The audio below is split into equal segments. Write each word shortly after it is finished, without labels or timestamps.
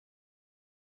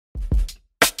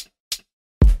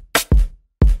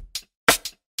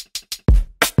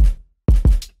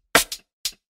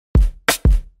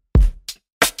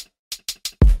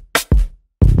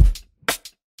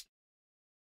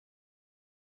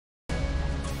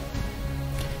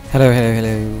Hello,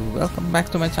 welcome back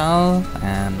to my channel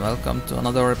and welcome to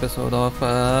another episode of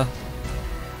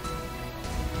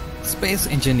Space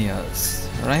Engineers,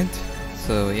 right?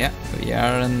 So yeah, we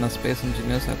are in Space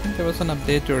Engineers. I think there was an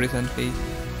update recently.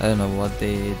 I don't know what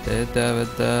they did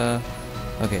with the...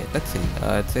 Okay, let's see.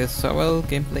 It says several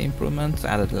gameplay improvements,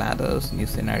 added ladders, new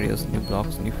scenarios, new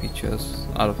blocks, new features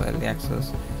out of early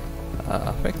access,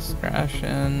 fixed crash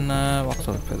and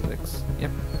voxel physics.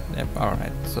 Yep,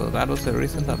 alright. So that was a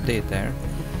recent update there.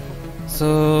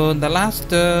 So the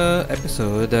last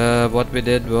episode, what we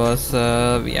did was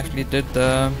we actually did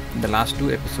the last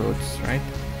two episodes, right?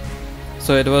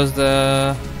 So it was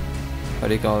the, what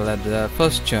do you call that, the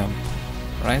first jump,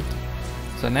 right?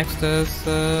 So next is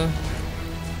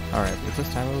alright, let's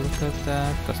just have a look at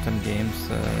that. Custom games,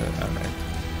 alright.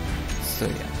 So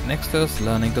yeah, next is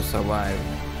learning to survive.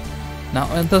 Now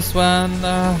in this one,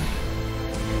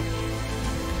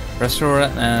 restore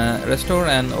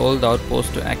an old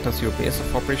outpost to act as your base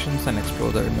of operations and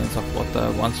explore the remains of what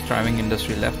the once thriving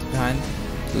industry left behind.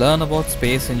 Learn about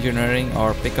space engineering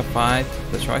or pick a fight.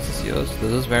 The choice is yours.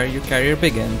 This is where your career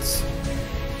begins.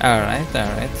 Alright,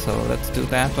 so let's do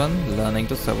that one. Learning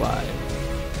to survive.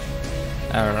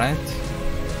 Alright.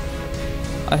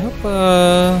 I hope,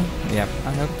 yeah,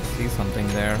 I hope to see something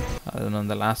there. I don't know, in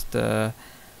the last, the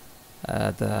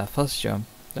first jump,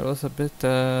 there was a bit,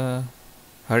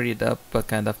 hurried up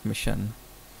kind of mission.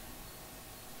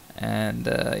 And,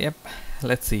 yep,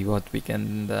 let's see what we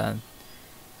can,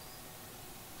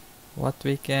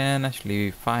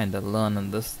 actually find and learn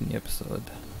in this new episode.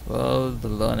 Well, the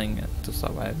learning to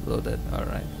survive loaded,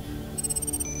 alright.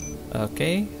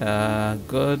 Okay,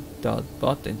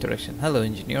 good.bot interaction. Hello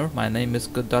engineer, my name is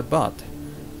good.bot.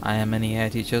 I am an AI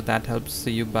teacher that helps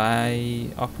you by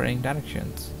offering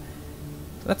directions.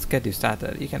 Let's get you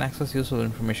started. You can access useful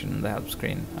information in the help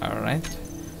screen. Alright,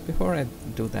 before I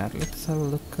do that, let's have a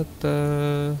look at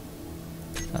the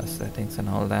settings and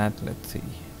all that. Let's see.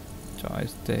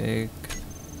 Joystick.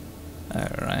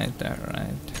 Alright.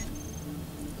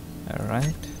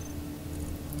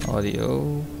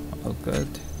 Audio, all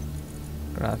good.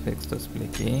 Graphics, display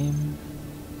game.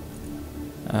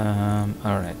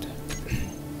 Alright.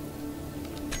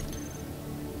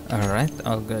 Alright,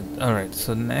 all good. Alright,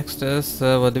 so next is,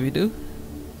 what do we do?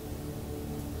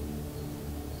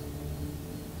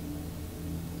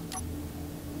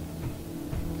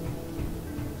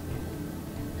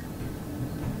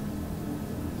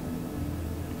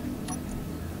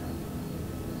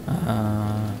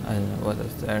 I don't know what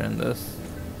is there in this.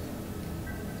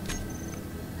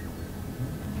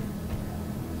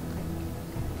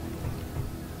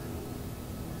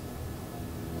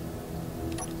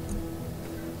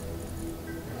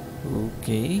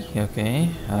 Okay.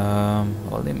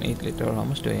 Volume 8 liter. How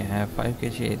much do I have? 5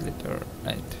 kg 8 liter.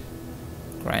 Right.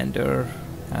 Grinder,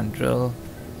 hand drill.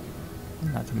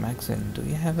 Not a magazine. Do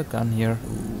you have a gun here?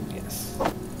 Ooh, yes.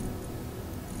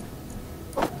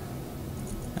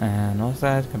 And what's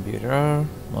that? Computer,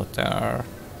 motor,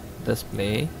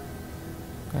 display,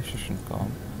 construction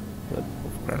comp,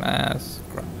 bulletproof glass,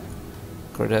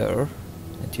 grider,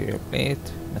 interior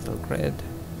plate, metal grid,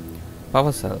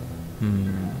 power cell.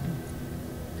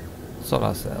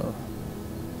 Solar cell.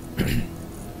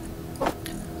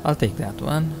 I'll take that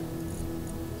one.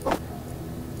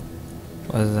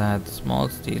 What is that? Small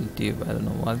steel tube. I don't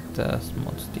know what.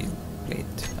 Small steel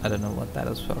plate. I don't know what that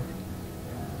is for.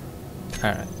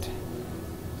 Alright.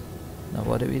 Now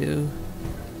what do we do?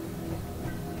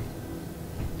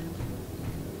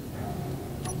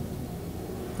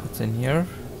 What's in here?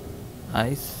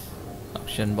 Ice,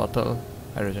 oxygen bottle,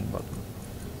 hydrogen bottle.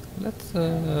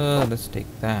 Let's take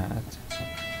that.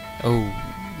 Oh.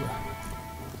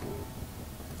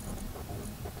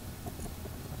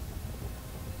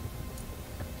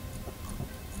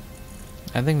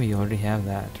 I think we already have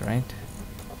that, right?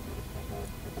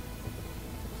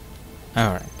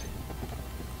 Alright.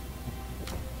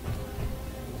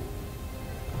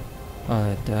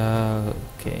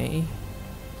 Okay.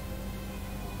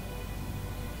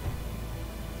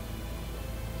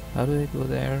 How do I go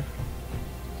there?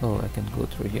 Oh, I can go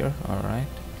through here. Alright.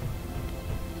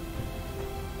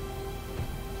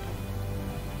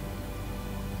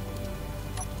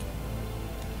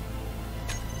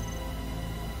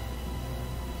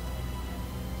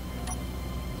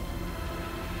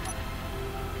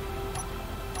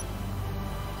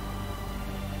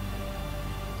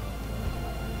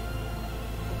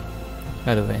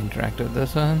 How do I interact with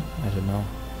this one? I don't know.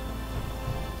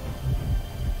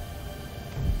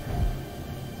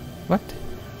 What?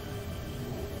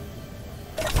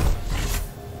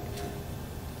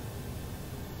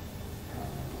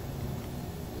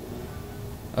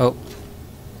 Oh.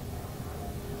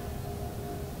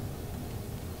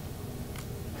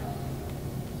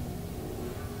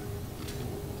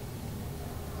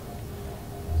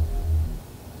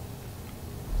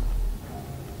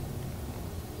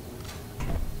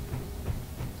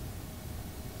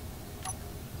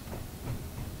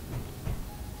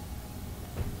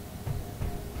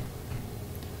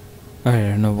 I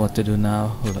don't know what to do now.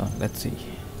 Hold on, let's see.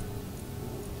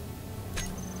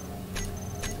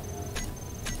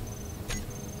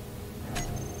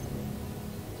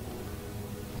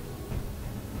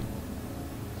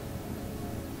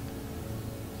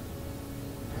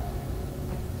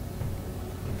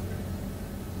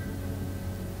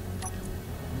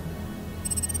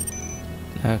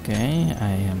 Okay, I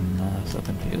am so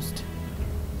confused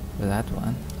with that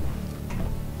one.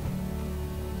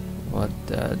 What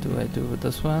do I do with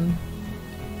this one?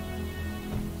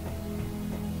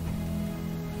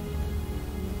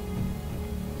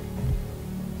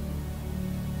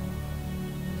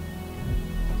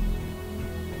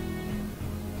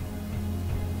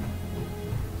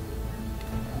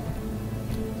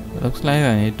 Looks like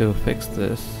I need to fix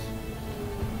this.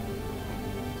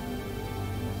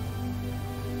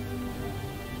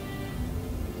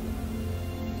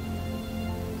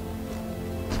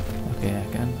 Okay, I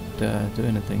can't do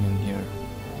anything in here.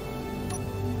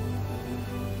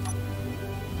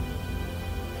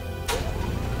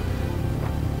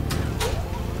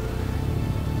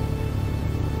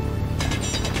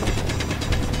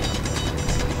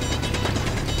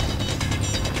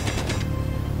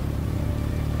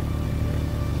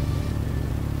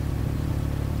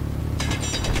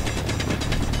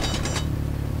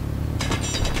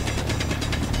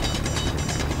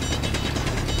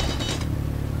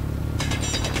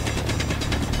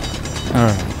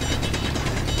 Alright.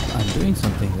 I'm doing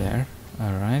something there.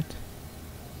 Alright.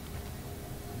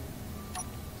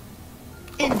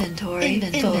 Inventory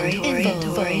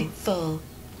full.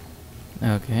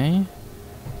 Okay.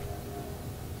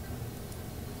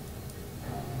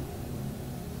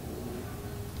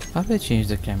 How do I change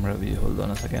the camera view? Hold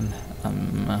on a second.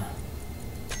 I'm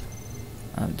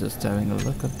just having a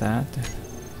look at that.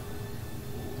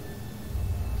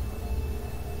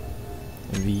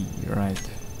 V, right.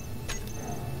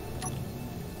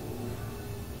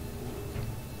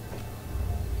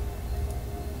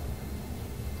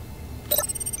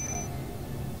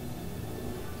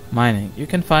 Mining. You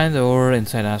can find the ore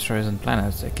inside asteroids and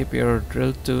planets. Equip your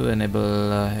drill to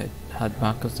enable HUD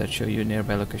markers that show you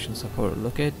nearby locations of ore.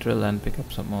 Locate, drill, and pick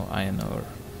up some more iron ore.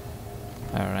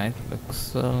 Alright,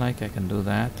 looks like I can do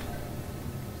that.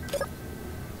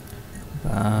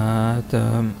 But I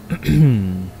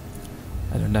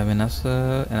don't have enough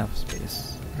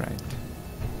space. Right.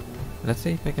 Let's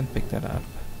see if I can pick that up.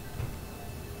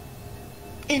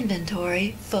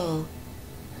 Inventory full.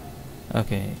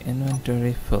 Okay,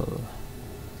 inventory full.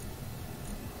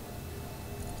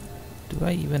 Do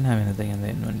I even have anything in the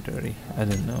inventory? I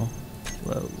don't know.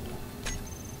 Whoa.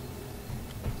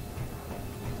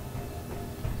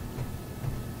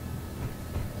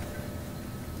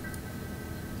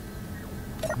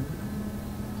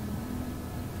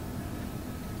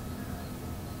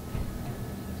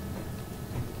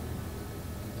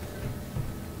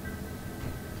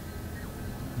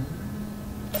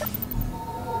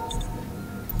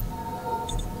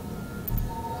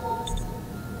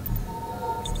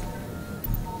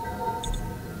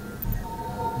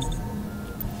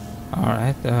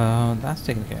 Alright, that's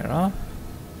taken care of.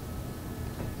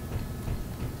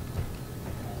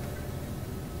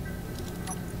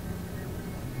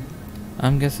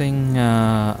 I'm guessing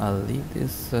I'll leave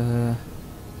this I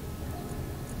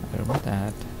don't want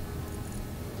that.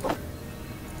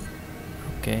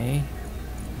 Okay.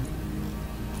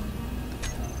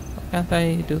 Can't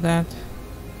I do that?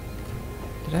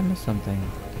 Did I miss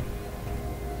something?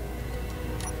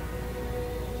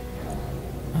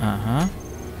 Uh-huh.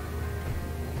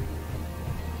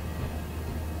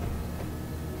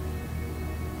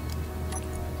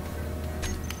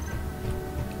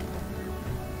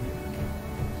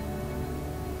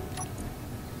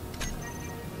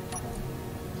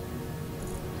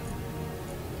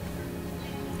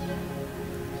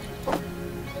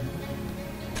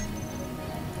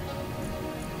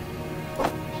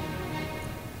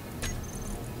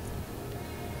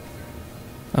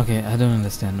 Okay, I don't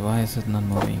understand. Why is it not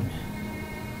moving?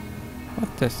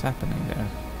 What is happening there?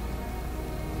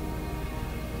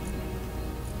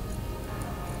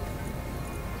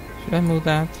 Should I move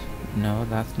that? No,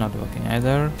 that's not working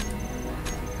either.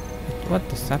 What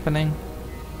is happening?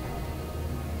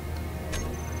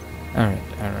 Alright,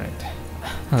 alright.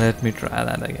 Let me try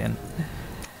that again.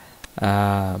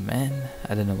 Man,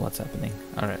 I don't know what's happening.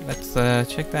 Alright, let's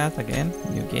check that again.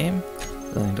 New game.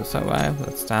 Learning to survive.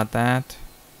 Let's start that.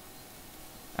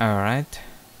 Alright.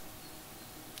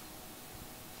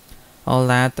 All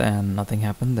that and nothing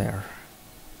happened there.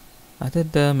 I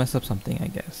did mess up something, I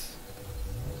guess.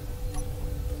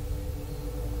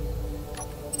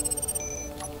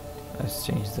 Let's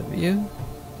change the view.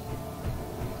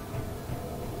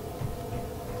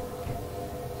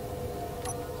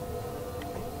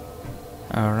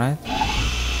 Alright.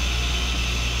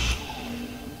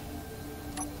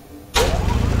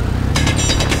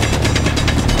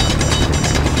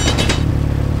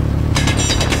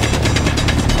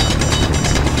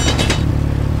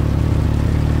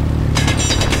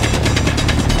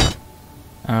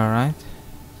 Alright.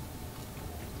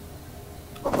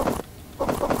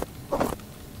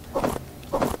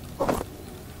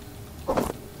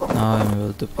 Now I'm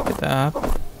able to pick it up.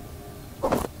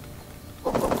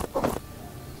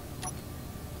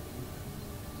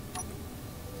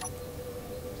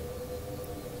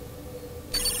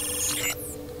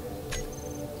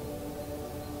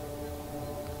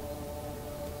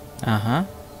 Uh-huh.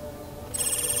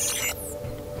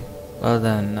 Well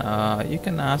then, you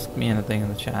can ask me anything in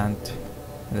the chat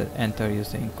and enter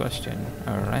using question,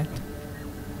 alright?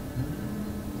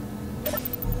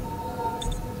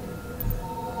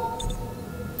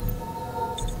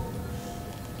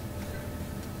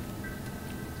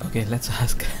 Okay, let's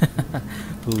ask.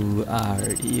 Who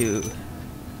are you?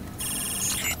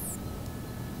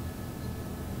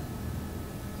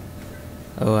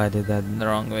 Oh, I did that in the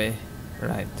wrong way.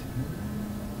 Right.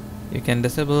 You can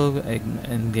disable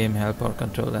in-game help or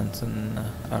control ensign.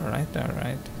 Alright,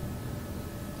 alright.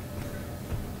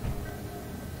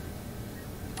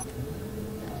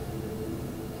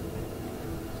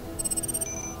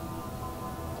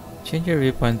 Change your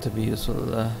viewpoint to be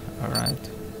useful. Alright.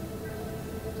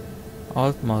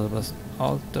 Alt mouse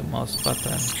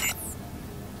button.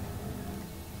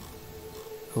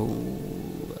 Oh,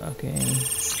 okay.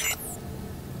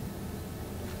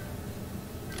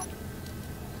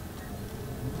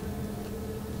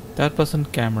 Third person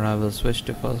camera will switch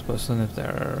to first person if there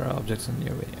are objects in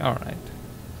your way. Alright.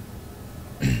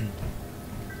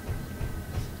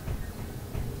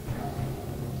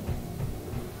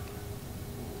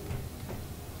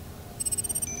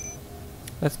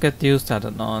 Let's get you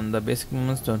started on the basic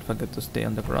movements. Don't forget to stay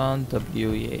on the ground.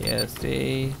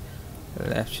 WASD,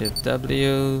 left shift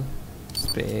W,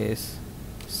 space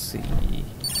C.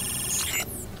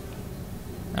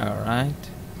 Alright.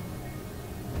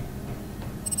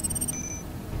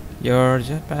 Your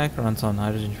jetpack runs on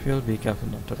hydrogen fuel. Be careful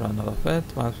not to run out of it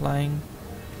while flying.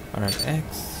 Alright,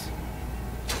 X.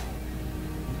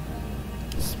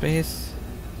 Space.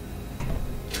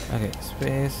 Okay,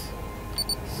 space.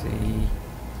 C.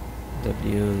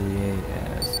 W,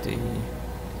 A, S, D,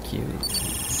 Q,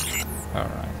 E.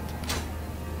 Alright.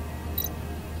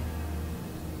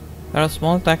 There are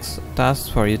small tasks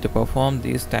for you to perform.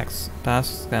 These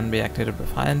tasks can be activated by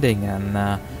finding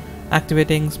and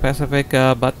activating specific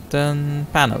button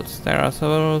panels. There are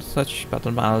several such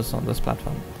button panels on this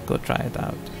platform. Go try it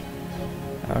out.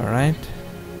 Alright.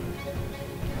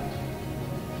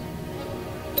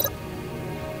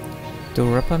 To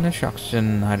replenish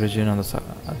oxygen hydrogen on the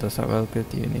survival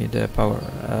kit, you need a power.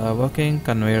 Working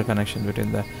conveyor connection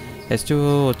between the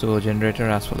H2O O2 generator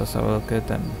as well as survival kit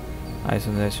and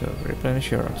isolation.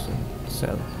 Replenish your oxygen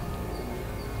cell.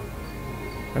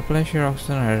 Replenish your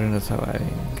oxygen hydrogen in the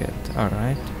surviving kit.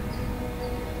 Alright.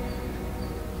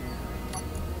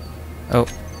 Oh.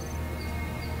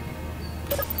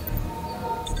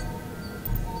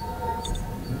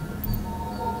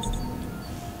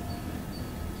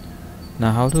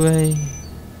 Now how do I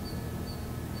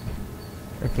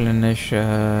replenish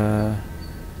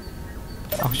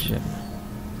oxygen?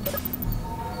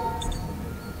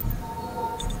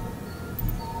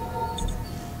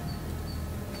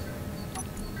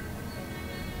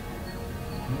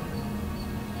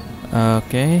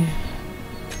 Okay.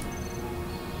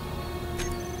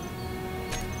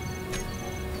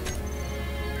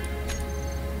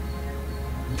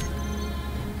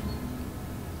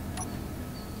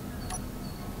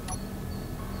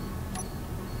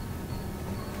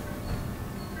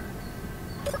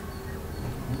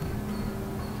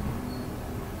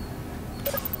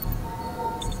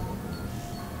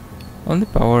 Only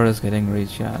power is getting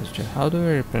recharged. How do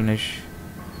we replenish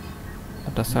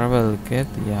the survival kit?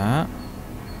 Yeah.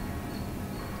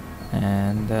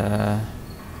 And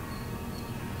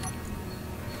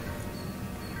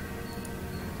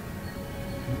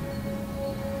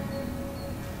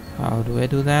how do I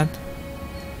do that?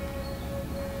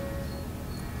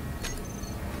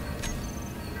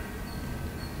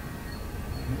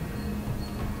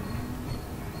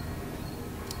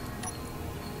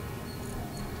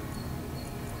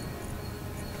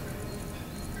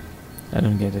 I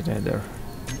don't get it either.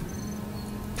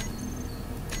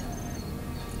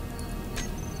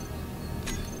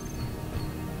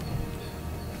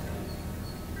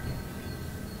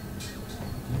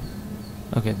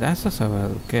 Okay, that's a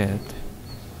survival kit.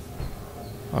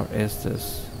 Or is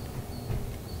this?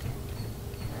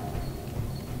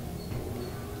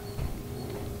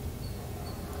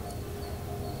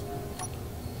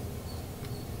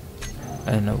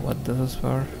 I don't know what this is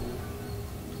for.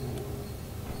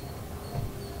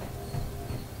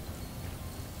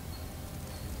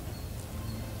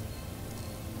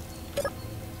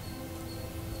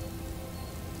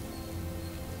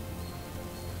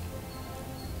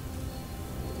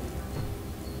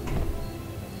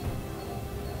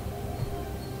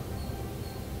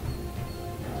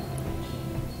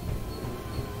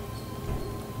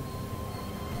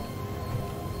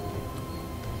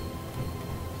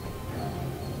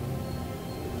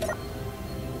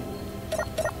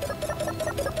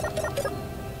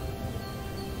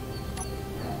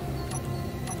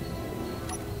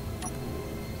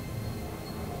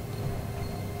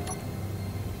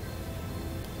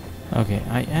 Okay,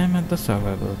 I am at the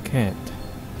survival kit.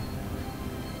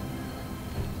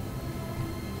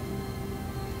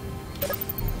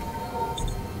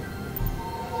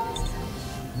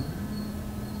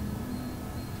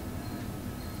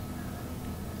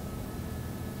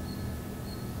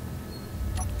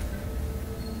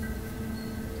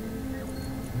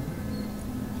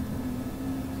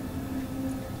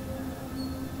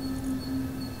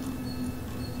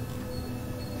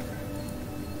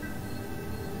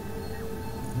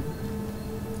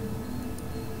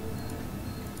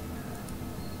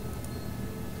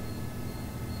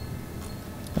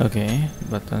 Okay,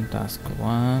 button task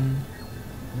 1.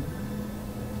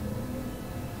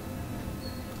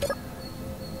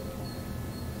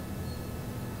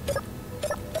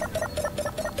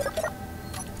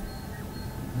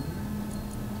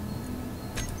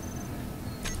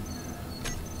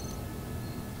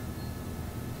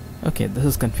 Okay, this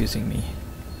is confusing me.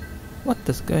 What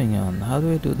is going on? How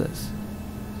do I do this?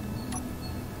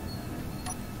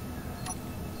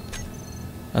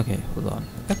 Okay, hold on.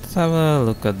 Let's have a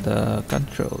look at the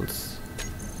controls.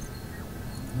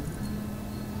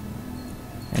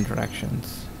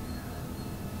 Interactions.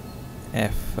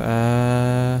 F,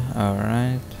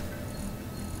 alright.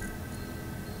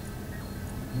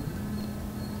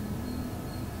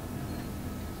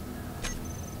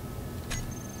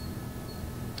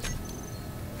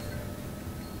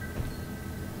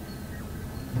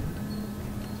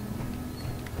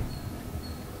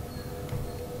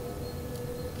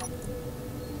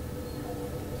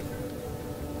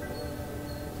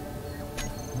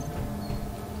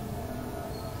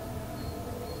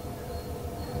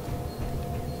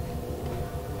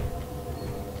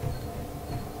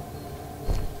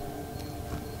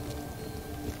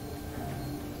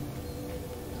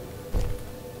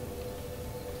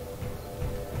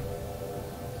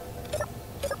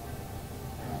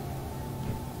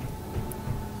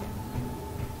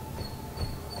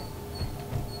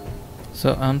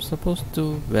 So I'm supposed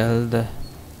to weld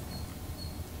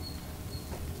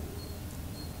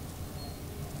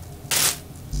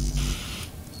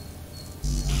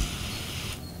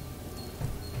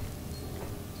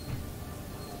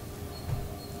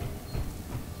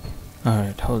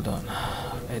alright, hold on.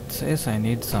 It says I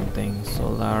need something.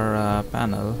 Solar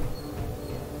panel.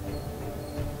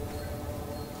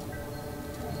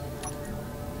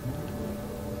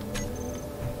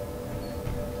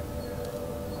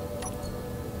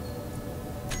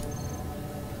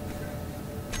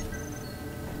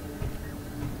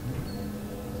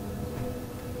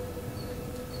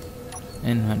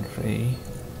 Inventory,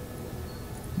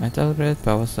 metal grade,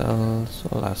 power cell,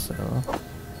 solar cell.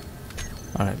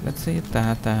 Alright, let's see if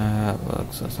that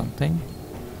works or something.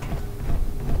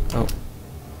 Oh.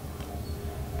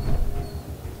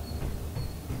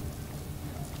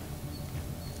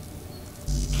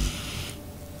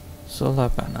 Solar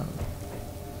panel.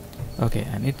 Okay,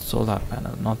 I need solar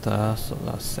panel, not a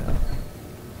solar cell.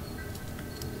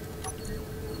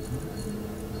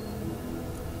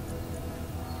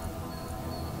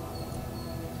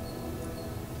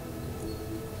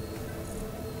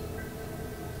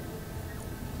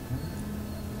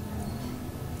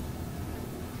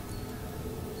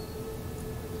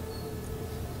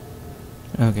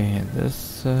 Okay,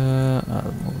 this,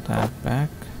 I'll move that back.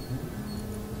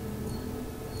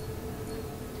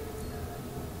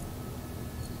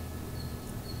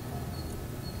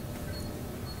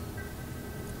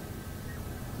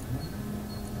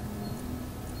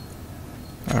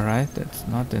 Alright, it's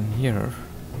not in here.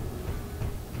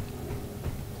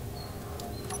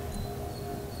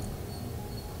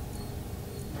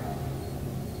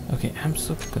 Okay, I'm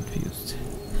so confused.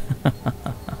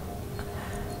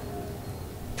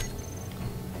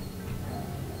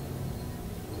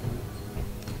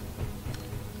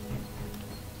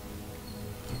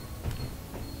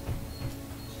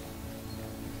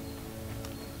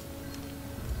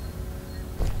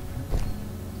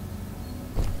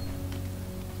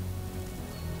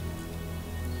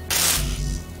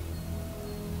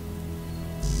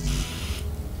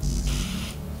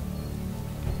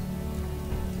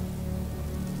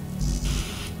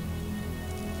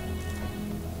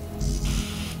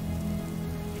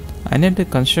 I need a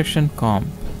construction comp.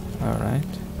 Alright.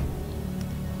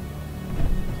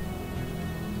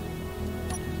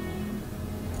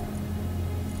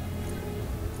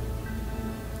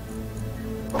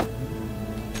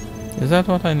 Is that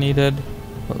what I needed?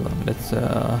 Hold on, let's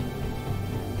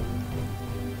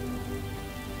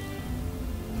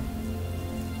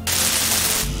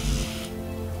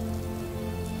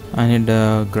I need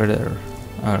a grider.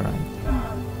 Alright.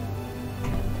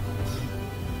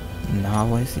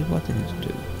 Now I see what I need to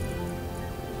do.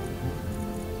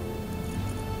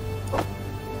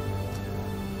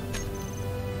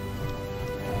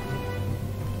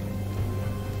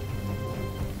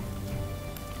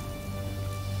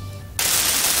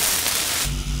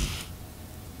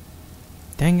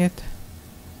 Dang it.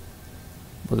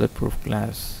 Bulletproof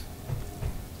glass.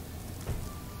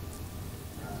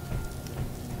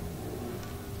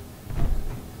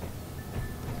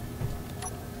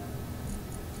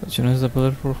 Which one is the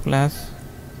bulletproof glass?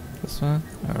 This one?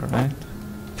 Alright.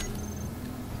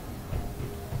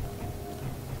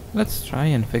 Let's try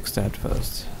and fix that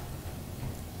first.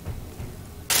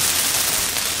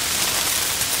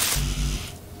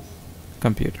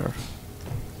 Computer.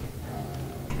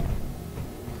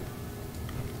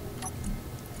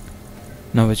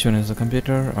 Now which one is the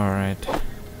computer? Alright.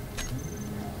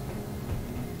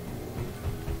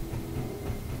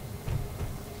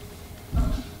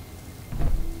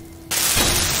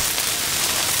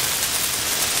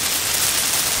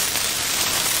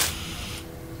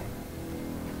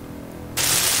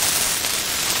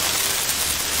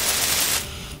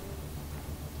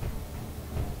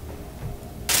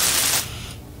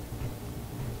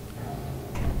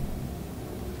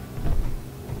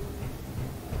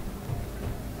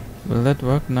 Will that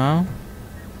work now?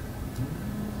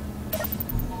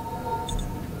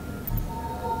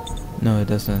 No, it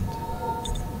doesn't.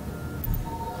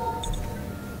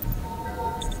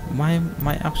 My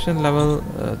action level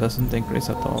doesn't increase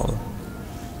at all.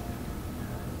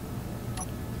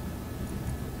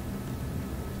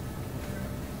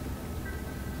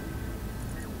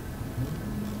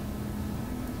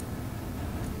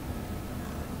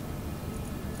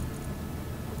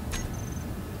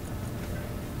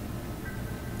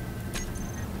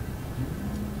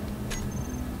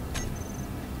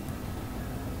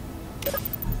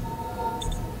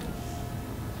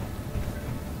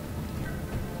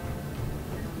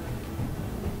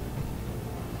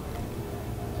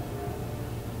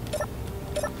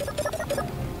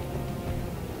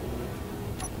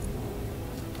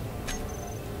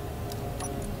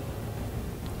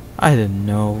 I don't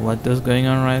know what is going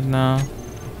on right now.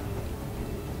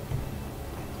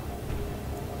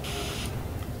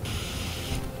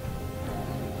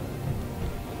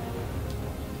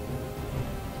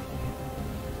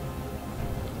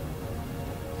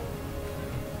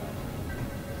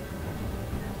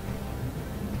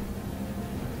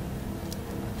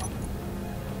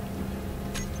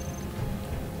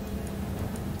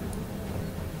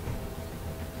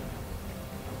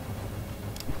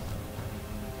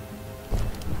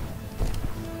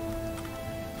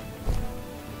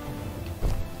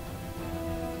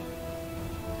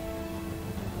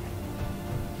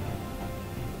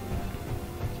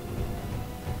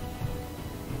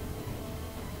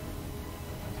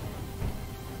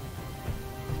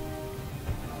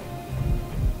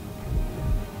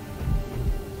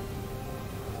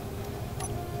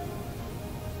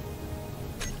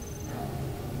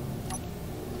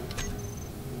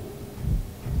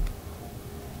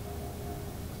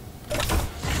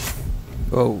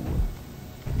 Oh.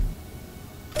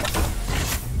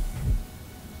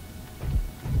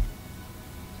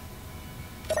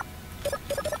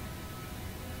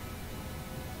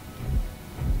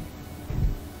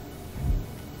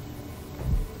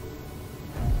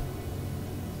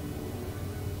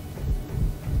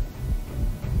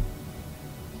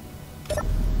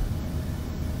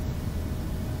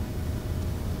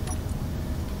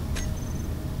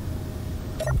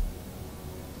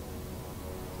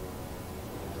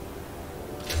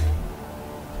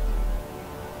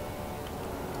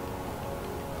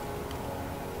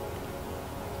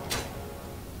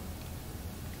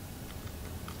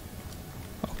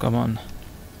 come on.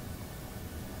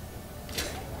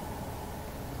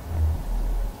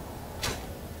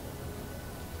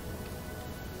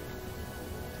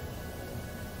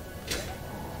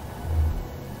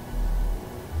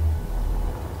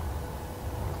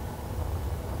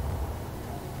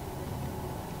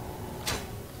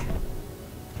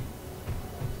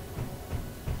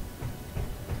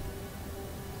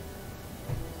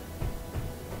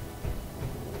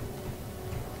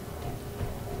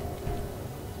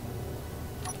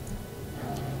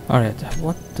 Alright,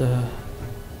 what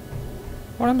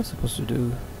am I supposed to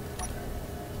do?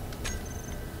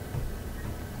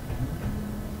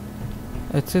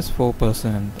 It says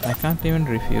 4%. I can't even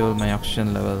refuel my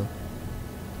oxygen level.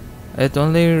 It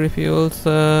only refuels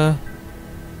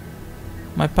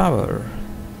my power.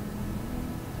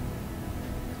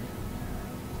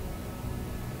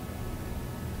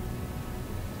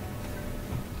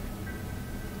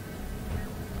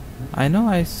 I know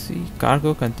I see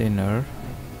cargo container.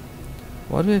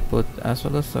 What do we put as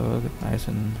well as server with nice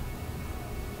and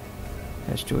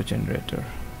H2O generator?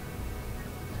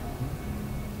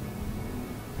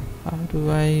 How do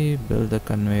I build a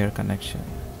conveyor connection?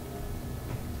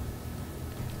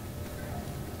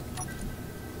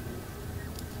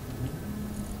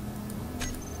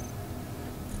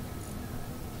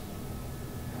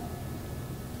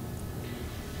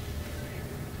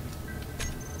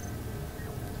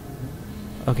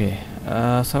 Okay,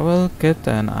 survival kit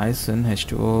and ice and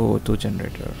H2O O2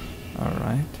 generator.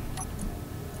 Alright.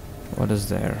 What is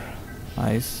there?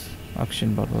 Ice,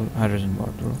 oxygen bottle, hydrogen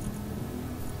bottle.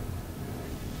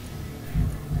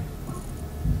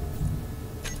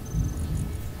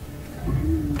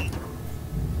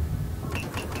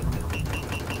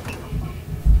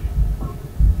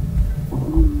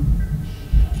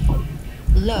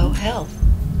 Low health.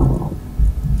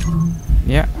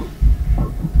 Yeah.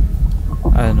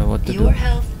 I don't know what to do. Your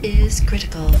health is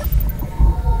critical.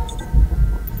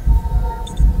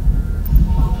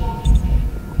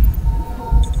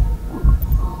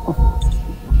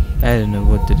 I don't know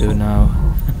what to do now.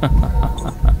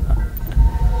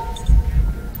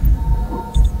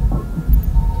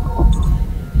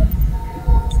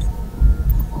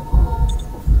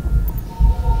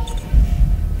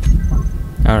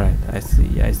 Alright,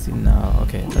 I see now.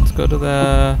 Okay, let's go to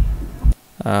the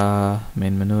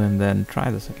main menu and then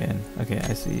try this again. Okay,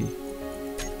 I see.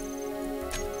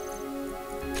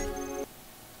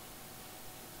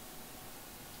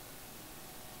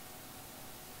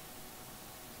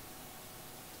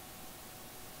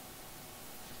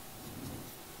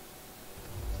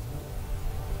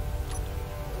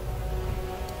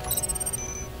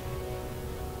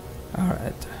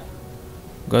 Alright,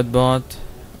 good bot.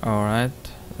 Alright,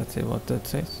 let's see what that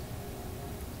says.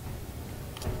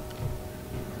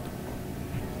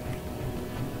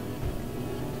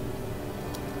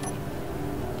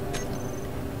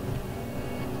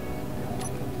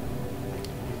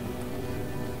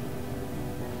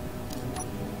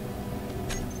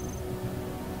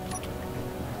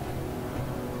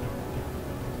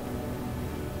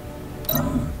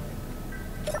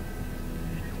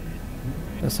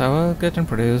 The survival kit can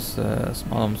produce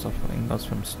small amounts of ingots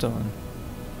from stone.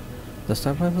 The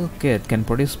survival kit can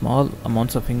produce small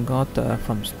amounts of ingot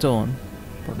from stone.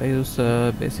 Produce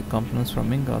basic components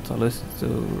from ingots allows you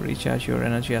to recharge your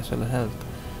energy as well as health,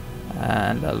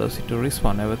 and allows you to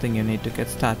respawn everything you need to get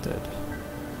started.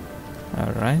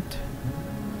 Alright.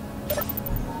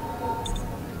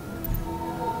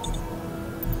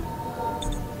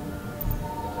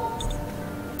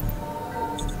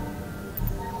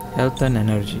 Health and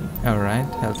energy. Alright,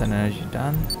 health and energy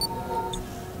done.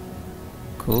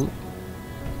 Cool.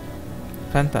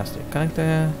 Fantastic. Connect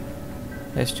the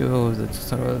H2O with the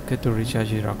survival kit to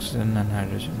recharge your oxygen and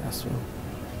hydrogen as well.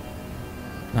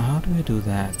 Now how do we do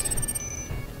that?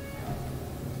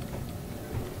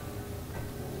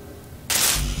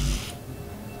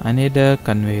 I need a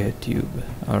conveyor tube.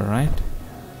 Alright.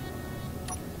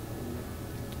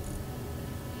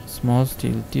 Small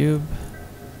steel tube.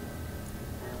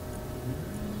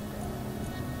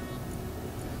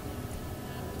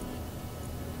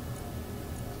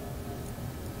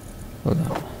 Hold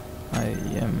on.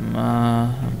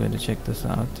 I'm going to check this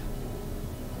out.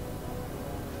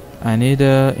 I need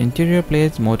interior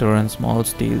plates, motor and small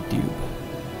steel tube.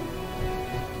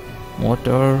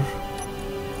 Motor.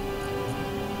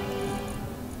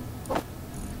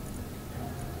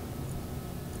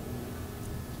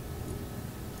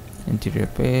 Interior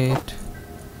plate.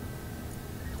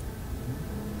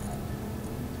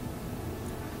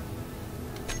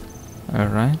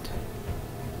 Alright.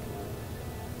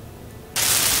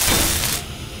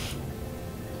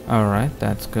 Alright,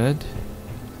 that's good.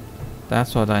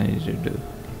 That's what I need to do.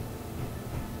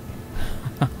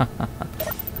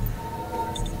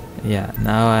 Yeah,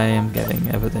 now I am getting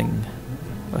everything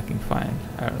working fine.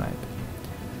 Alright.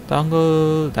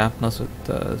 Toggle dampness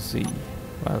with Z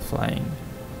while flying.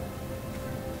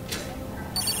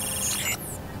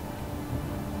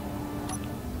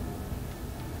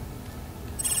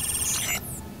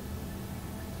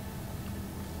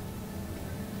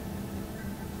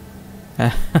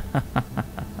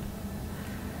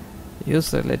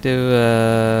 Use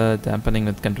relative dampening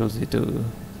with Control Z to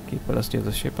keep velocity of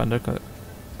the ship under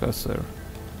cursor.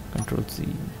 Control Z.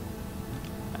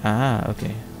 Ah,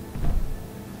 okay.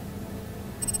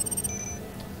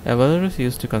 A welder is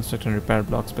used to construct and repair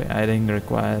blocks by adding the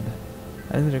required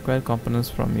components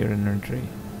from your inventory.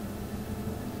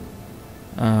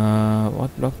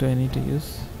 What block do I need to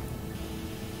use?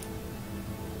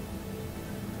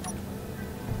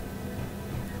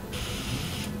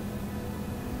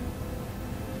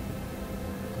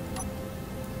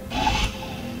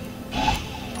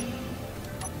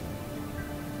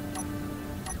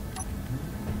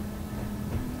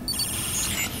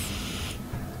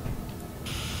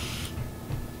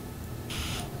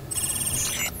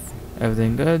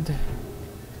 Everything good?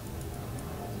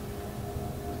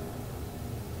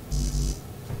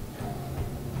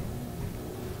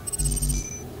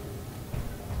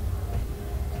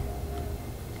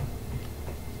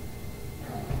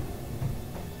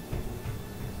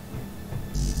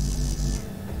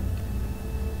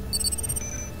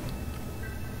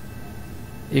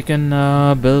 You can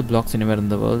build blocks anywhere in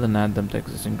the world and add them to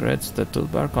existing grids. The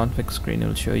toolbar config screen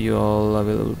will show you all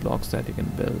available blocks that you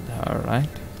can build. Alright.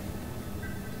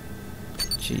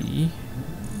 G.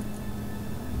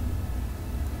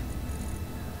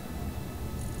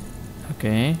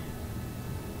 Okay.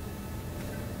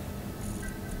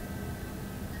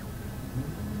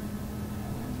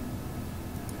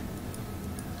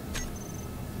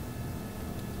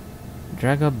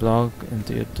 Drag a block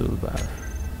into your toolbar.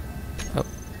 Oh.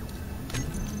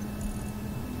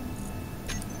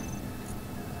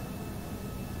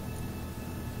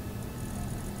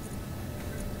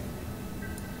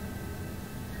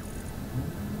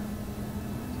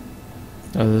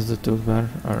 Oh, this is the toolbar,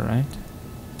 alright.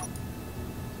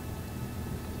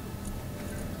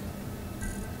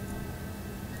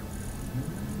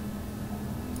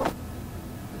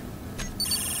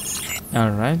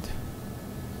 Alright.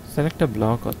 Select a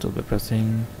block or tool by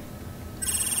pressing.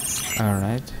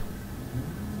 Alright.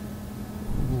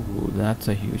 Ooh, that's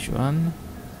a huge one.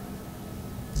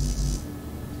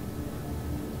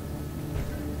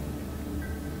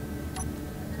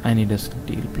 I need a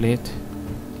steel plate.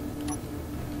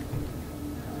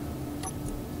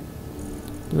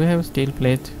 Do I have a steel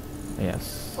plate?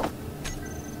 Yes.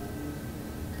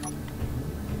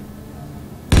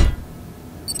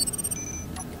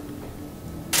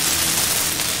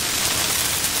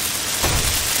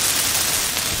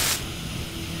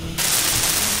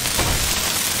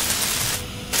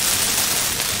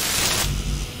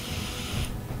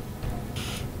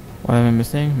 What am I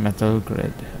missing? Metal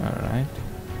grid. Alright.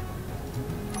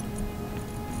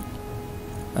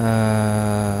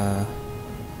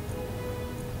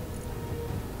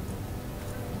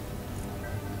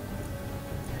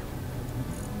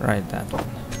 Right, that one.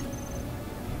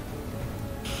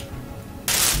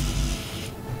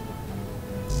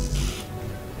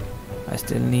 I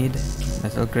still need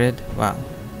metal grid. Wow.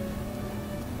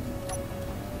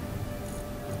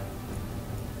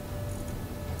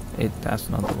 That's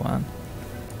not the one.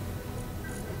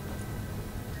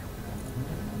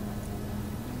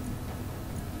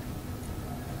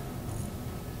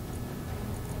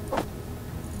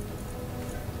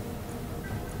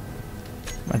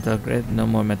 Metal grid, no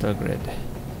more metal grid.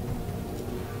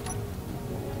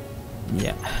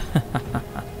 Yeah.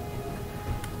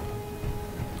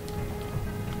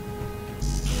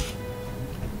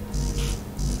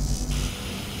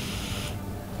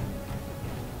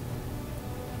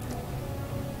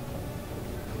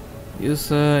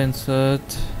 User insert,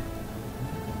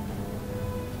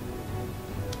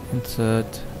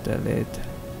 delete.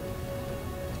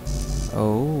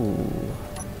 Oh.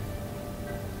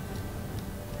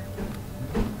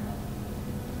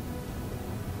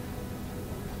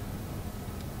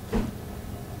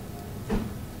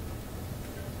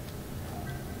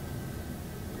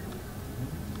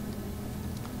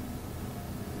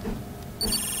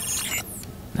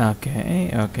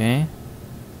 Okay, okay.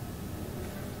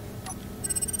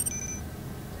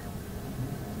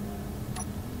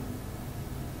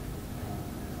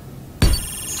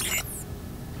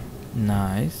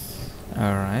 Nice.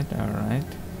 Alright, alright.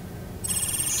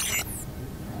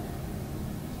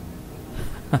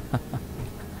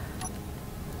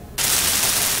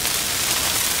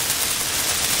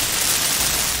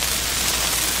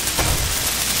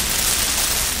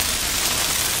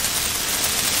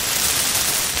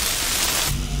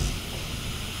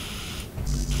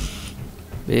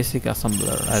 Basic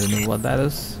assembler. I don't know what that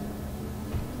is.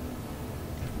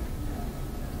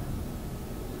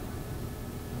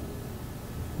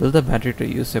 Build the battery to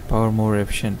use the power more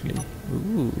efficiently.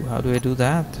 Ooh, how do I do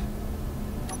that?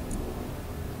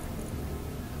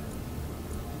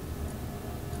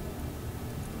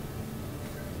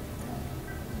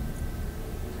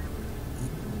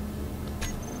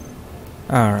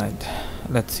 Alright,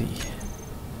 let's see.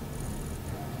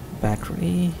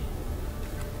 Battery.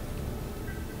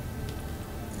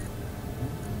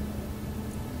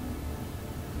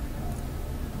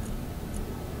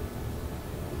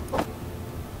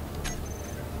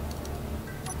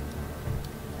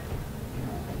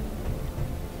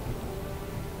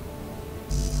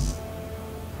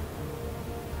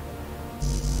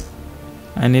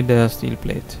 I need a steel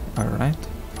plate. Alright.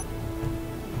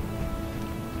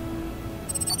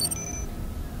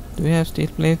 Do we have steel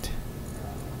plate?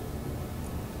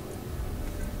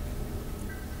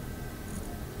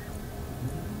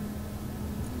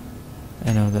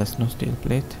 I know there's no steel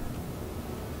plate.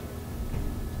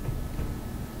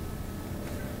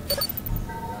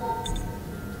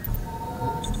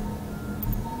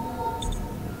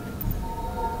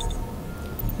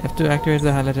 F to activate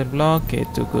the highlighted block, A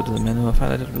to go to the menu of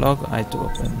highlighted block, I to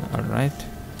open. Alright.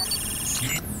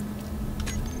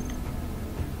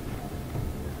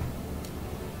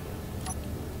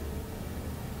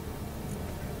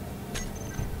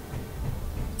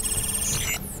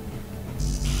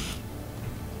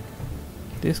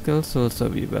 These skills will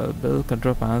serve you well. Build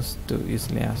control panels to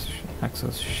easily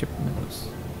access ship menus.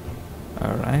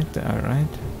 Alright, alright.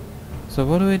 So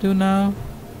what do we do now?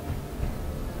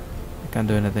 I can't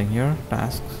do anything here.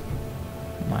 Tasks.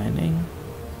 Mining.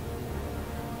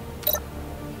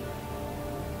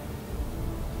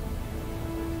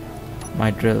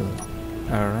 My drill.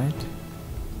 Alright.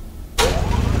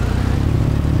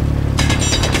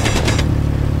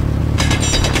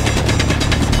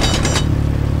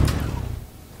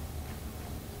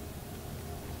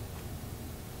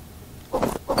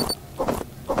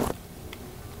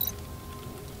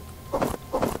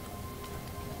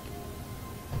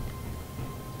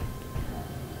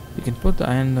 You can put the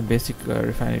iron in the basic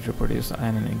refinery to produce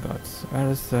iron and ingots. Where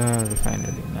is the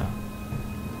refinery now?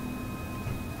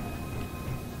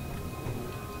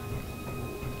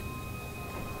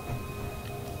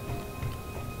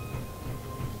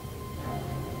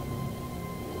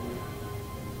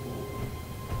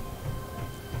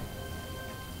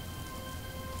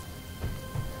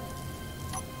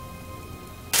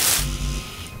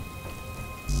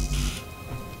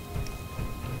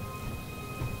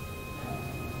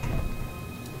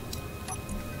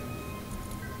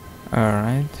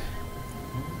 Alright.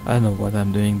 I don't know what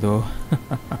I'm doing though.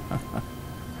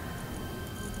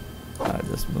 I'll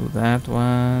just move that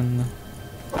one.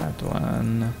 That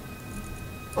one.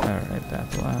 Alright,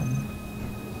 that one.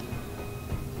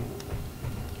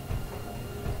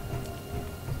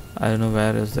 I don't know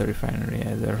where is the refinery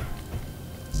either.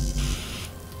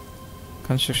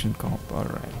 Construction comp,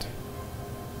 alright.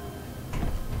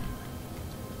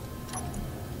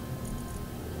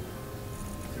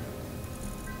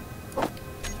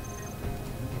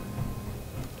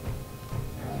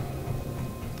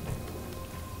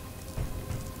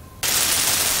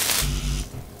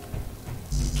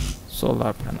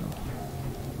 Solar panel.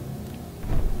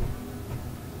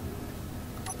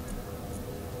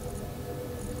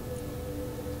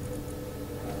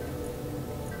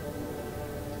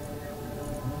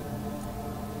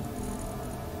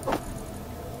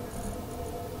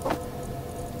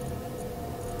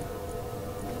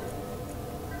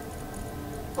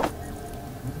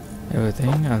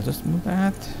 Everything, I'll just move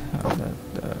that.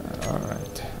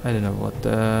 Alright. I don't know what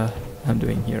I'm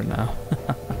doing here now.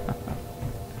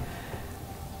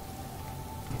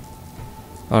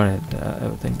 Alright,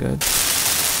 everything good.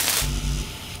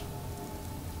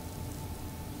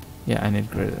 Yeah, I need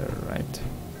grider, right.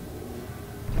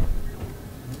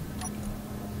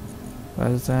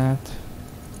 What is that?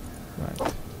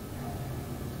 Right.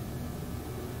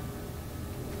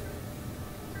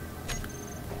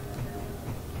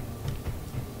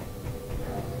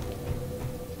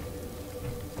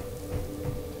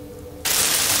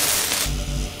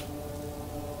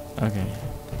 Okay.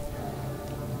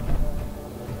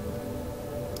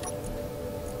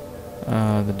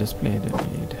 The display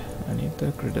I need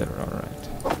the grider, alright.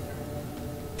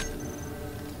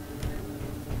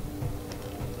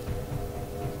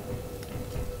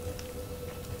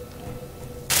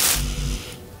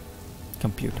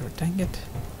 dang it.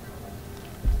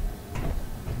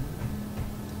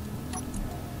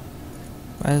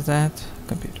 Why is that?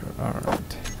 Computer,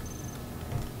 alright.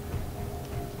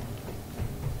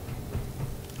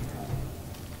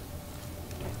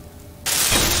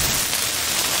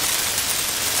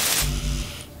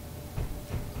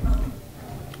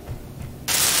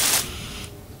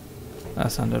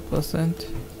 That's 100%.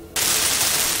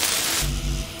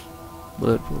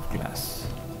 Bulletproof glass.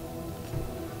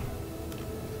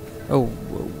 Oh,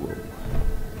 whoa, whoa.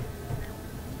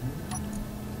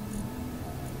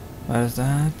 What is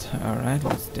that? Alright,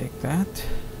 let's take that.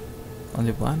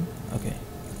 Only one? Okay.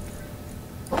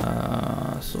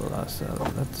 Solar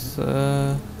cell. Let's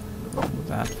remove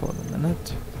that for the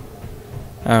minute.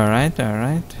 Alright,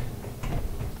 alright.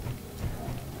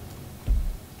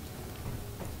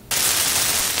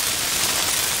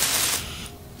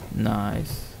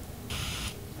 Nice.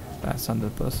 That's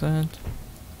 100%.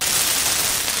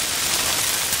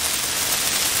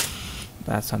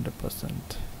 That's 100%.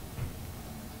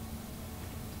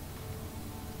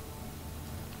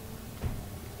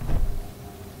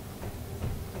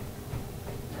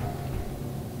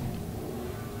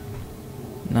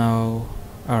 Now,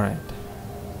 alright.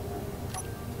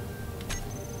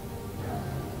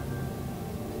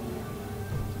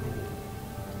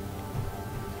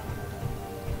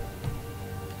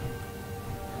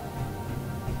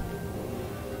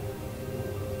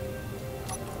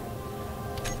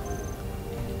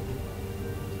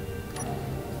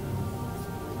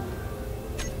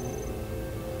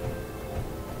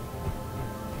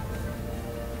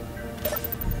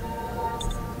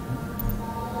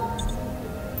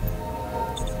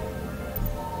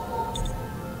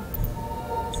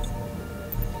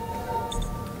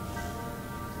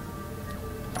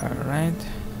 Alright.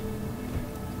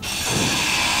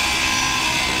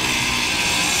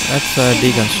 Let's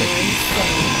deconstruct these.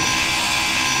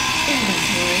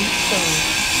 Inventory full.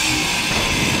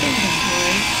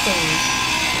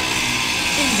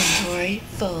 Inventory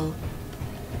full.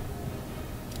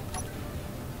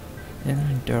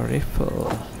 Inventory full.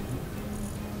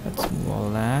 Let's move all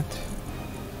that.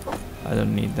 I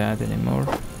don't need that anymore.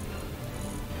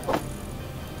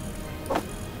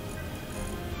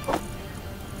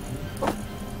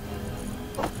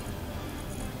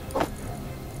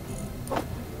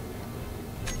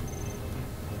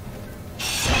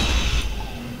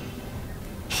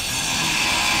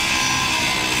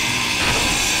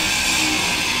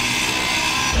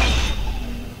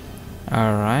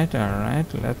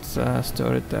 Alright, let's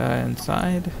store it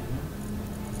inside.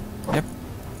 Yep.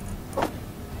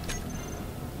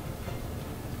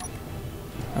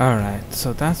 Alright,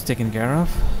 so that's taken care of.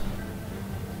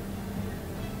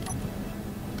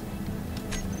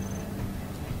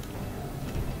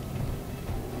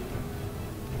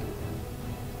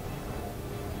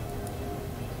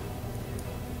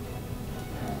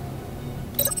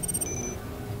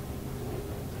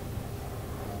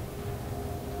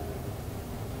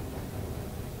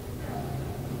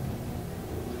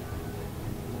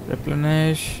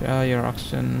 Replenish your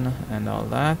oxygen and all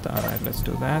that. Alright, let's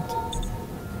do that.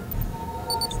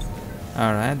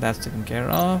 Alright, that's taken care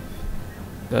of.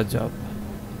 Good job.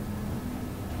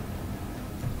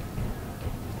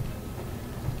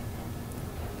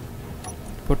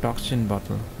 Put oxygen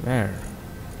bottle. Where?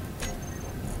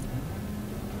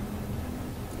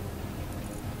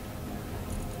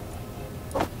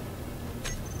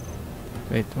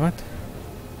 Wait, what?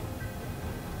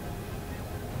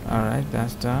 Alright,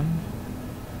 that's done.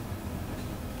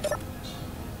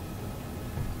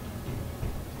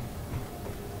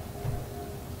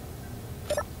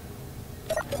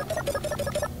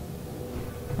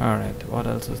 Alright, what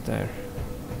else is there?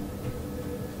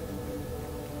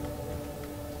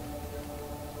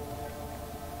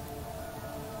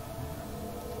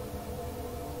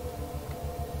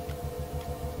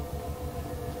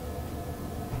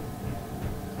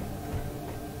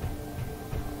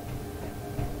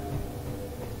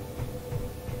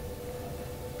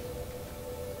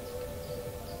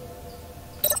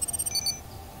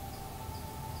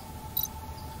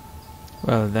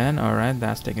 Well then, alright,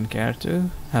 that's taken care too.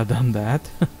 I've done that.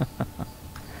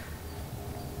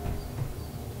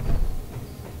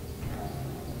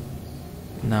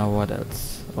 Now what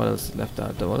else? What else is left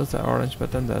out? What is the orange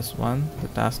button? There's one. The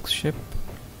task ship.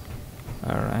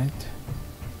 Alright.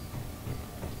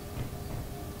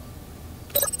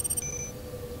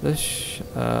 This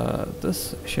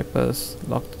ship is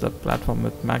locked to the platform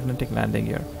with magnetic landing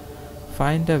gear.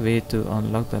 Find a way to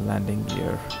unlock the landing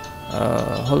gear.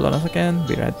 Hold on a second,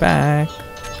 be right back.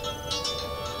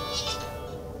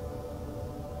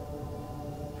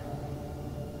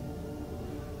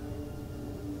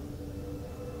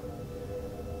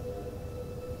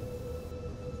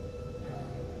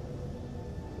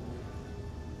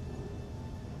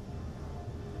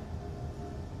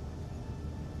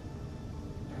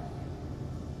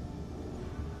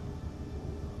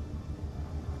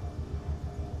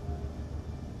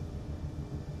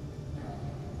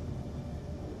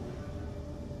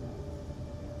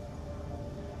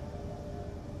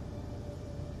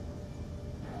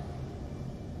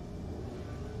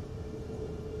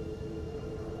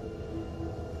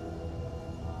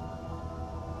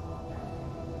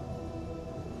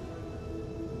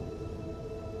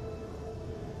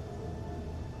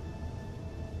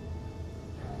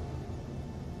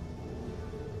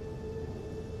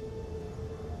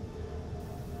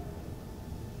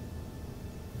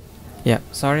 Yeah,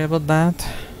 sorry about that.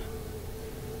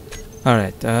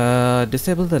 Alright,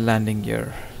 disable the landing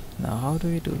gear. Now how do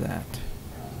we do that?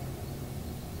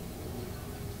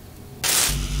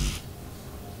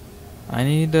 I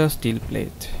need a steel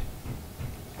plate.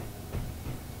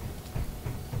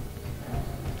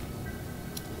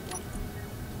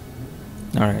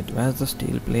 Alright, where's the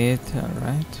steel plate?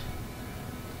 Alright.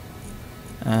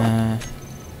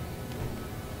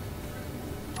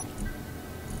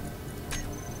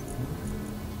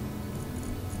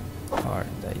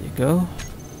 Alright, there you go.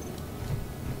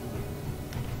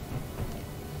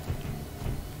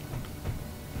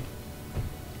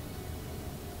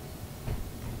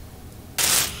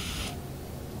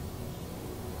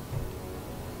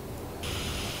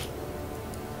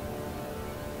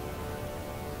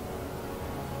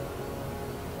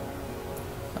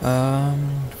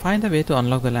 Find a way to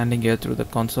unlock the landing gear through the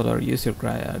console or use your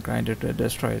grinder to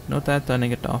destroy it. Note that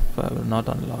turning it off will not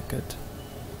unlock it.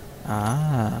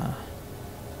 Ah.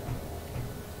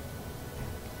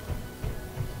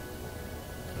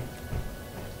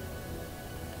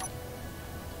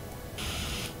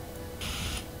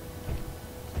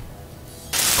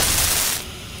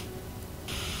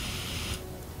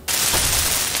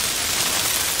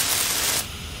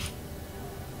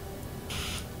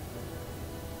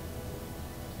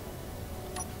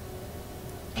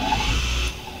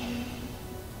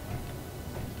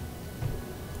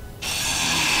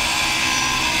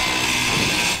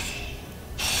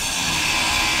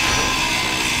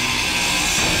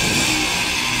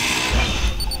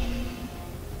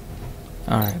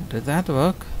 Alright, did that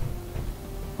work?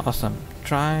 Awesome.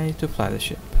 Try to fly the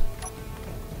ship.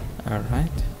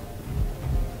 Alright.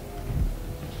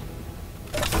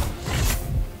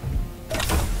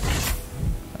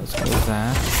 Let's close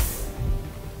that.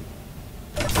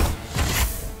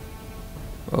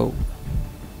 Whoa.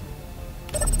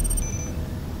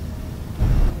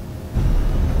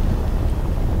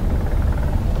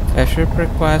 A ship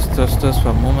requires thrusters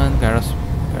for movement,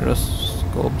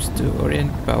 gyroscopes to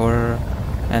orient power,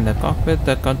 and the cockpit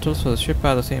that controls for the ship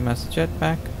are the same as the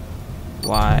jetpack.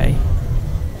 Y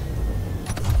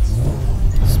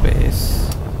space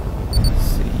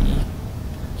C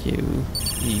Q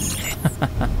E.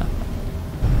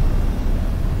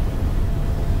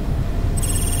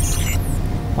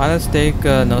 Pilots take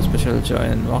no special joy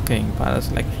in walking.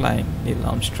 Pilots like flying. Neil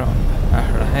Armstrong.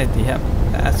 Alright, yep,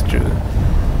 that's true.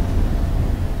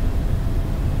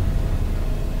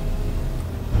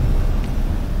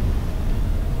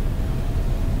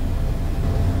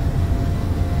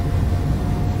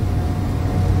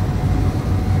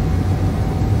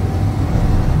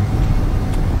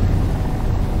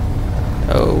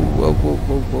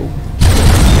 Whoa.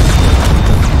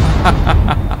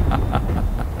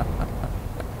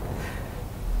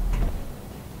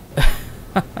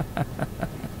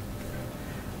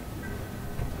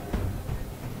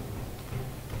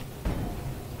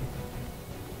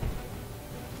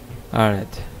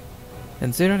 Alright.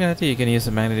 In zero gravity, you can use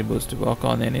a magnetic boost to walk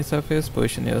on any surface,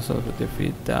 position yourself with your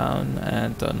feet down,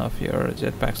 and turn off your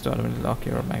jetpacks to automatically lock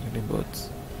your magnetic boots.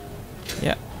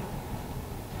 Yeah.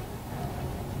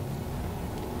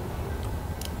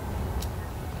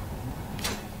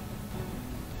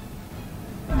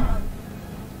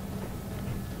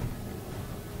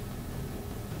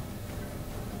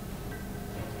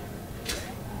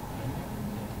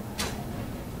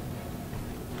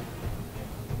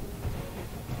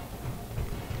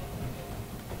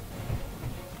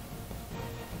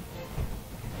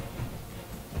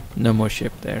 No more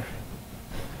ship there.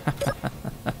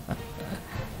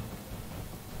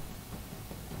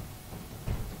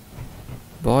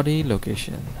 Body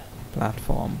location.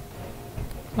 Platform.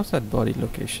 What's that body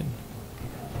location?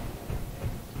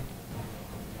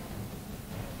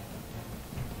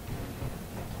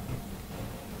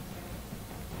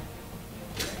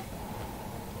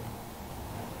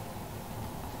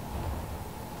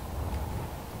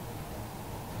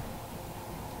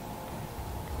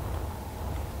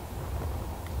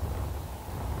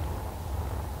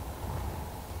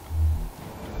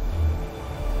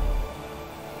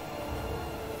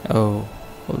 Oh,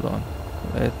 hold on.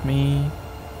 Let me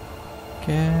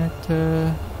get...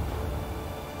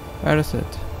 where is it?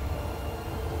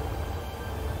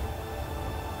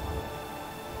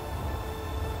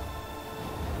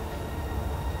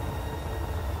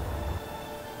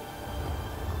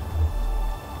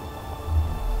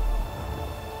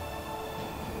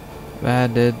 Where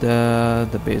did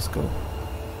the base go?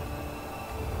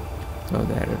 Oh,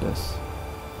 there it is.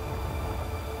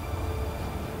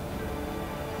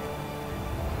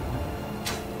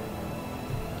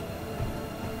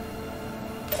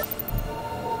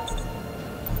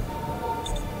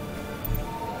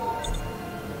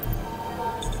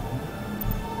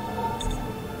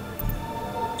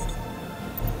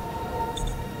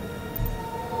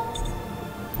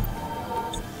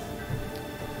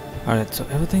 Alright, so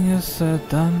everything is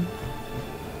done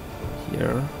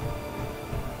here.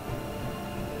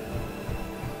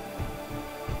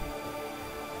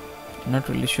 Not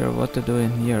really sure what to do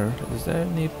in here. Is there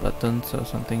any buttons or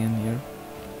something in here?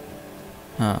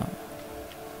 Huh.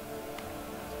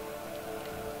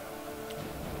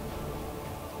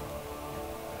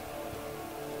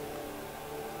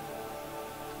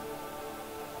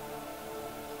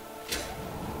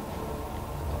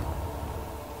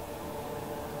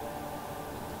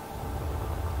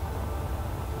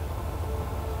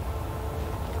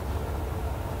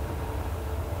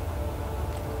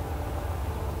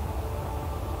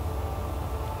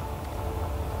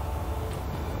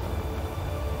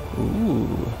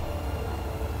 Ooh.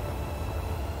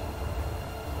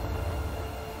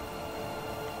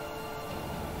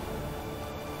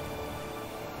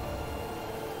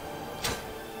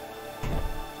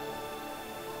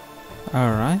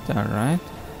 Alright, alright.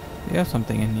 We have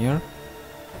something in here.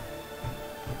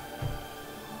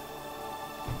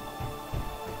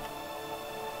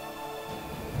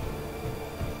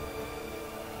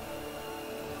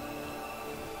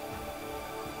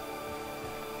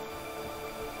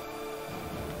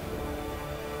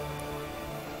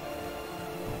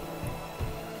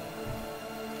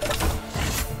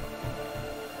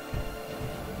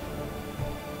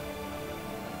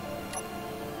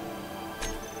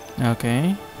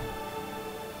 Okay.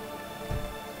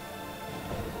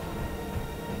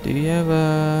 Do you have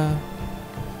a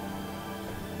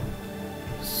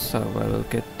survival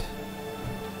kit?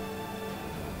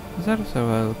 Is there a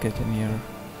survival kit in here?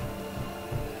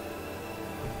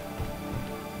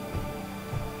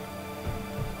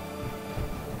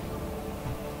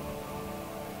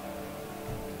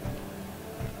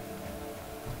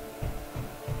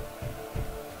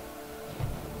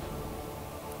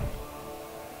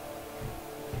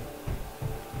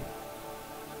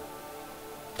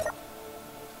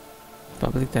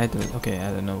 Public title. Okay,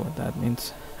 I don't know what that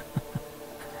means.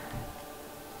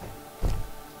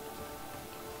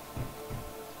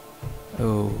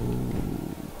 Oh,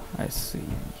 I see.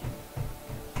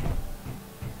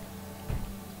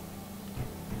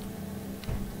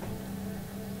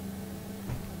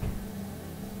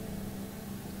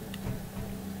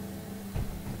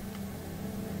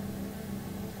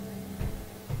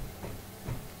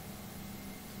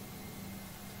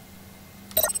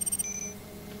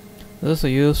 This is a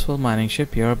useful mining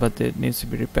ship here, but it needs to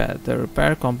be repaired. The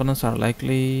repair components are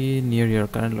likely near your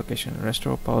current location.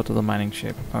 Restore power to the mining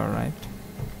ship. Alright.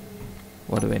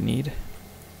 What do I need?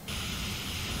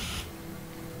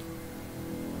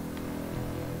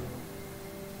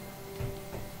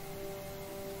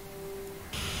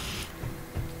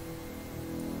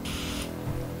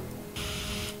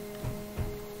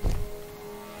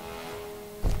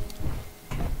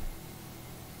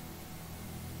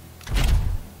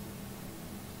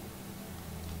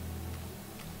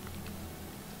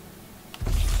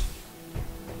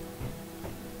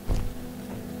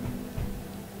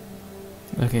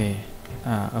 Okay.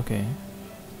 Okay.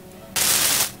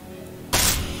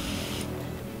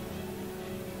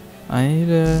 I need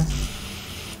a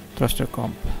thruster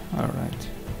comp. Alright.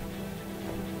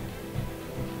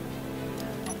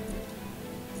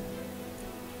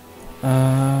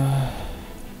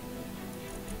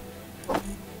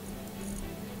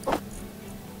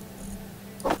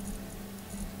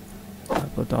 I'll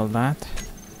put all that.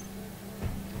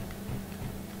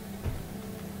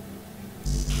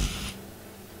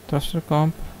 Thruster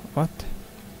comp? What?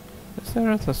 Is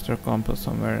there a thruster comp or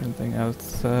somewhere? Anything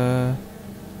else? Alright.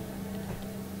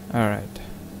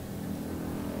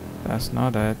 That's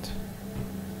not it.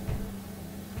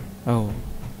 Oh,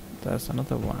 there's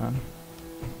another one.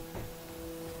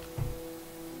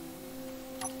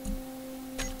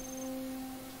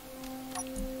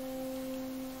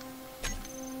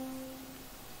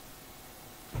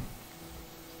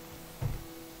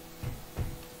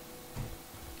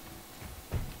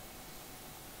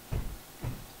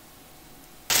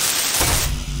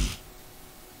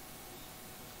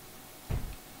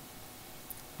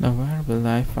 Now where will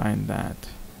I find that?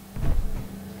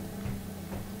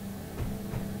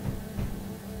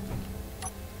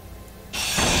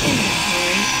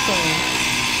 Inventory full.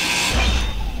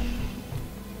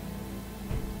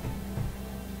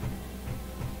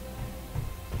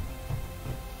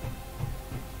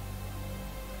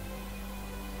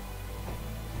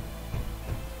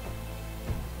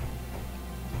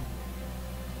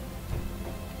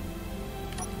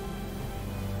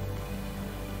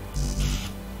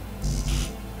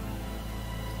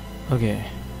 Okay.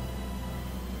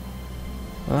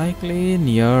 Likely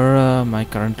near my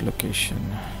current location.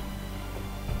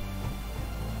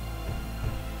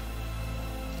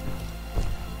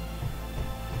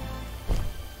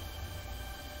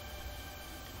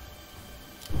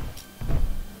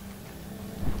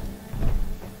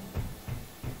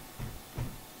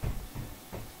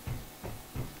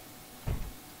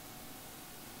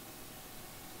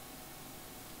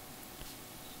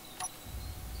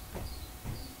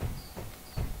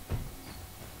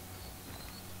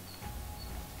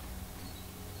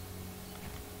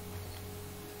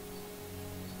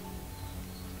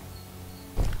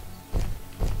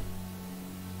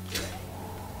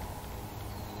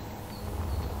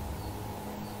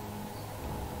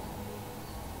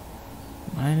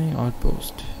 mining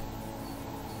outpost.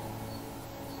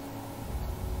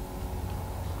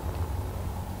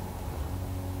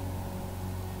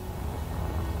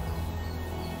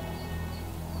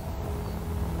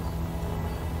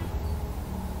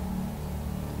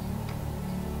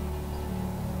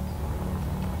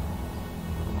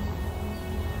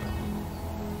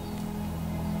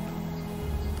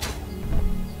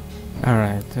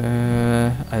 Alright,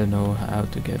 I don't know how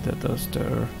to get the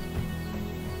thruster.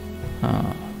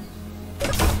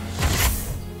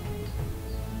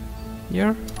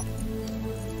 Here?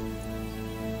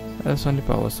 That's only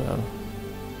power cell.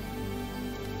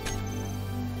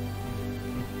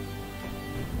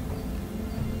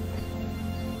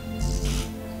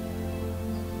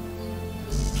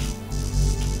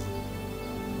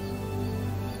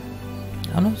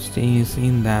 I'm not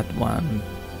seeing that one.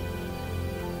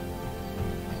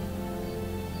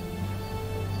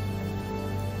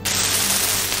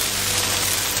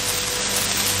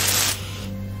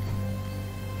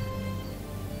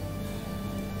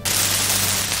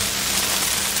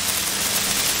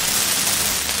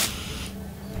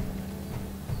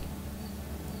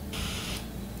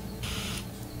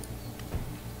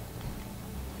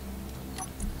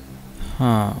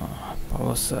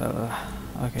 Power cell.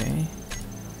 Okay.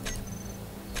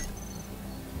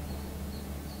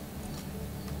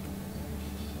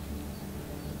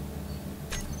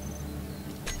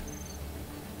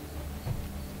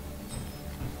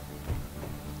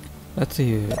 Let's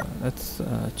see. Let's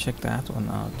check that one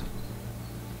out.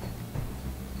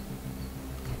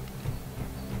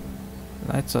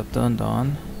 Lights are turned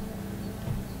on.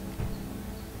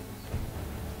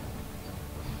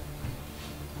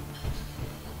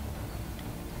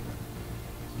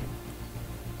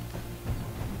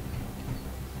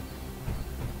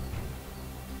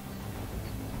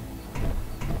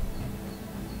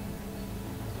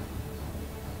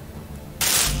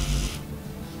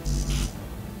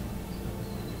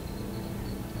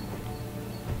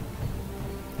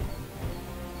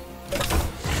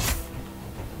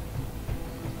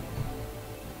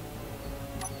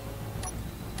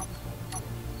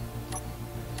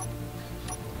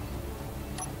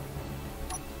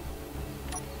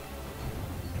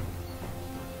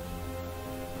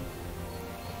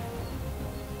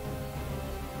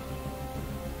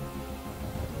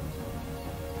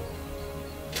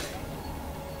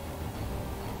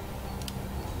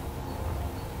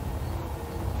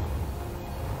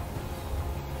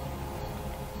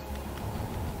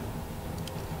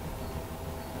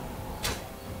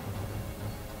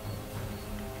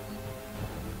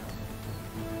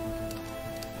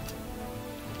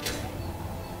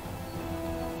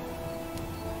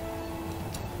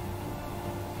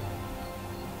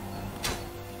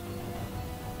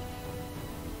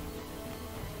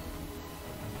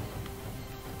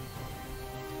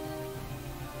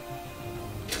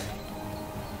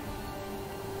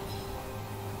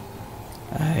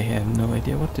 I have no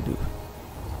idea what to do.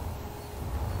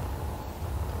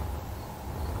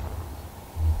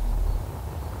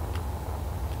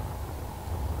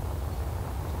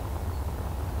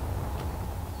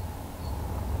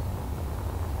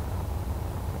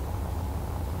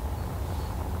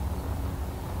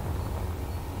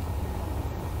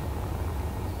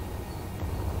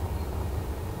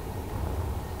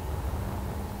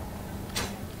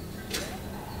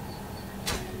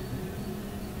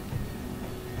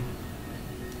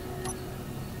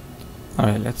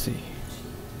 Alright, let's see.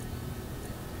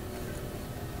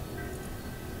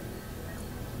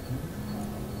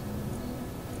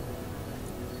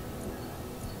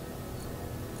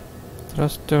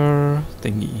 Thruster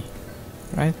thingy.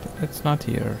 Right? It's not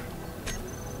here.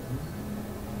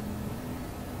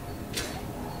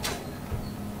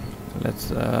 Let's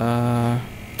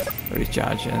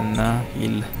recharge and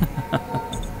heal.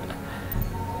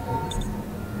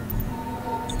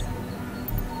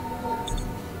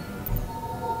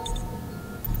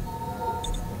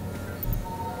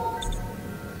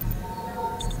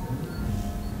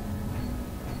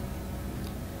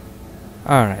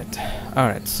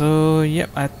 Alright, so yep,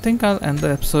 I think I'll end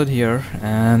the episode here,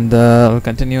 and I'll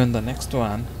continue in the next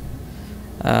one.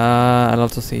 I'll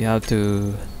also see how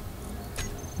to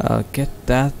get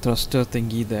that thruster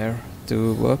thingy there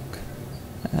to work,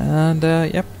 and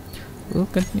yep, we'll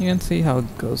continue and see how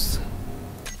it goes.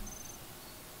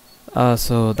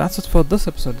 So that's it for this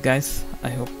episode, guys. I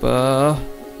hope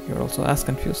you're also as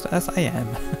confused as I am.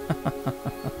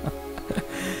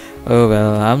 Oh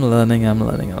well, I'm learning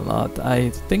a lot. I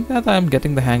think that I'm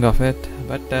getting the hang of it,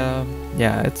 but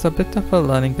yeah, it's a bit of a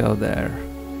learning curve there.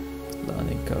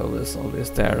 Learning curve is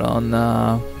always there on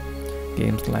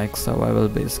games like survival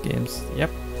based games.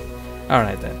 Yep.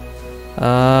 Alright then.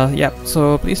 Yep,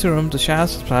 so please remember to share,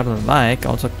 subscribe and like.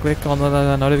 Also click on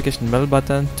the notification bell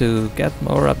button to get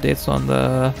more updates on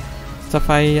the stuff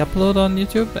I upload on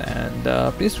YouTube.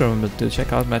 And please remember to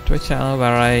check out my Twitch channel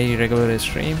where I regularly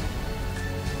stream.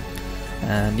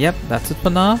 And yep, that's it for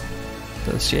now.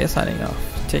 This is Jay signing off.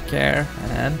 Take care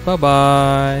and bye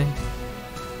bye.